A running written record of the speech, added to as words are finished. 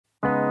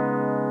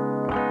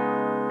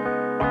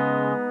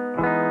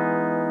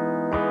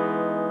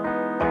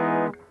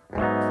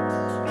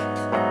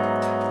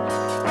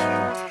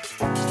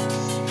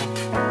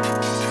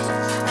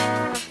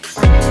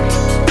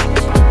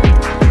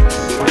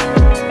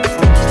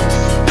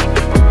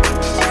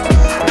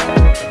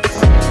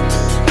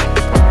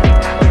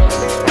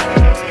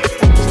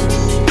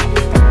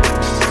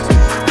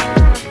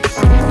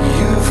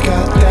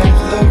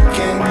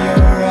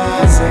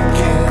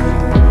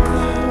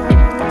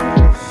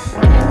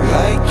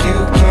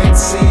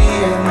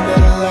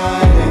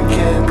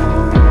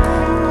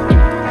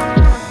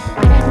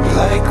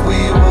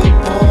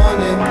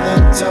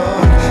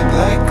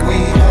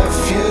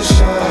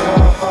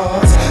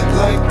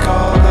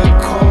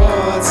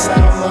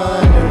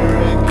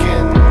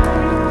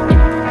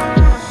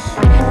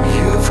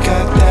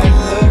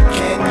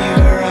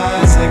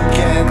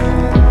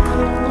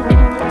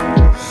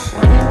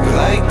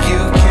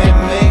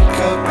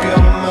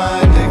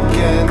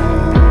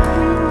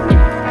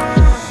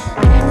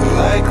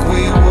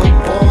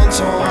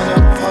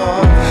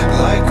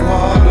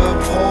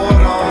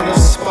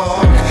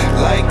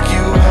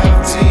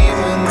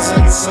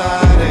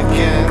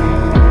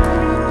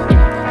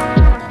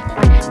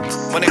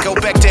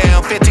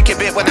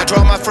bit when I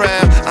draw my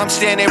frown. I'm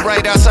standing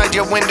right outside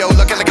your window,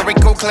 looking like a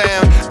wrinkle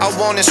clown. I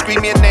wanna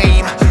scream your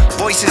name,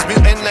 voices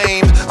mute and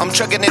lame. I'm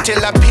chugging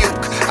until I puke,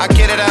 I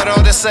get it out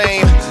all the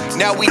same.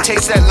 Now we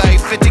taste that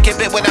life, fit to get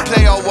bit when I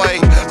play all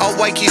white. All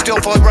white keys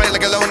still fall right,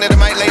 like alone in the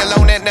might lay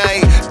alone at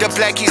night. The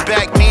black keys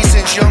back me,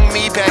 since young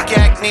me back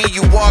acne.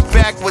 You walk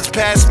backwards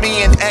past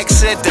me and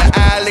exit the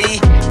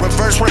alley.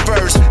 Reverse,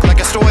 reverse,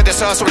 like a store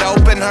that's also with an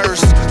open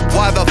hearse.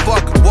 Why the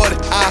fuck would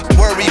I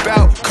worry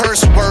about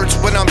curse words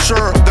when I'm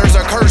sure there's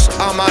a curse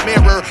on my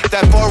mirror?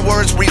 That 4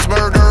 words reads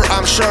murder,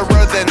 I'm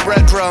surer than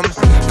red drum.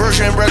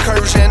 Version,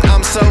 recursion,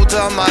 I'm so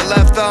dumb, my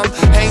left thumb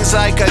hangs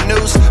like a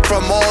noose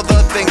from all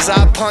the things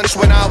I punched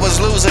when I was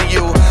losing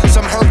you.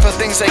 Some hurtful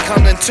things, they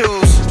come in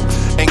twos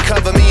and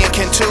cover me in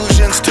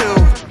contusions too.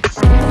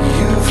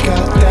 You've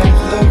got that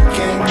look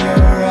in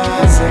your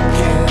eyes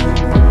again,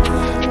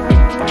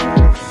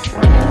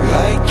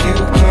 like you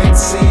can't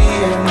see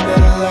in the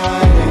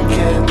light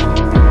again,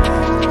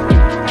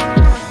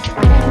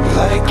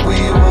 like we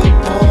were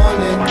born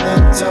in the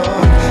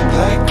dark,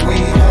 like we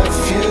have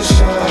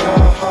fusion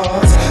our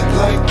hearts,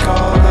 like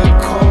all the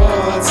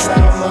chords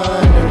I'm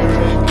under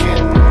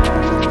again.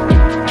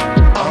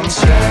 I'm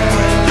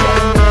staring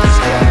in the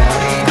sky.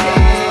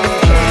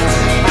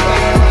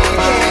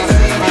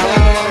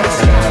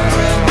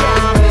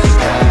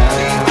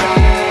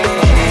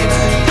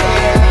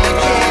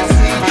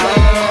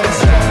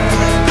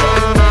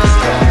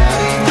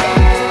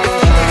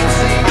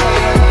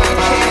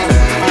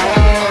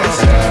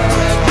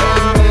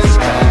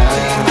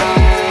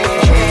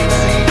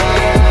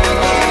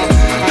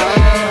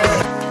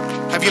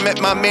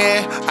 My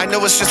man, I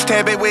know it's just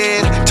a bit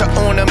weird to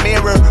own a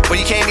mirror where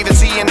you can't even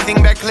see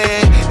anything back clear.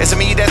 Is it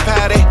me that's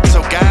patty,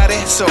 so got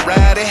it, so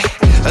ride it?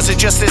 Is it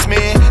just this me,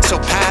 so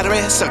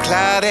powdery, so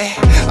cloudy?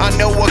 I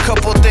know a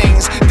couple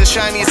things, the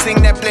shiniest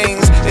thing that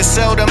blings is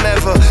seldom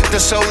ever the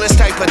soulless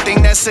type of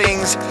thing that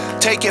sings.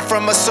 Take it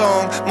from a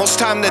song, most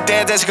time the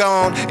dad that's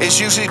gone is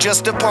usually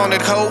just upon the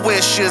cold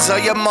wishes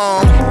of your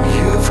mom.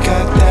 You've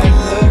got that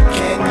look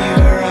in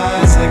your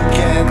eyes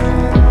again,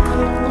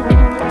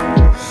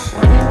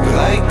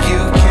 like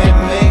you can't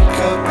make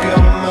up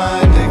your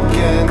mind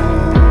again,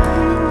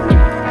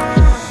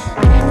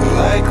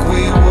 like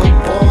we were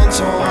born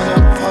torn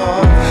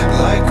apart,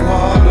 like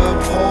water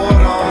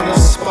poured on a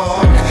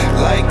spark,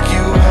 like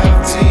you have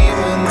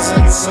demons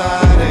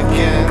inside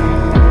again.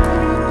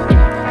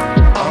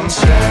 I'm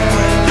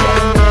staring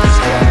in the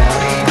sky.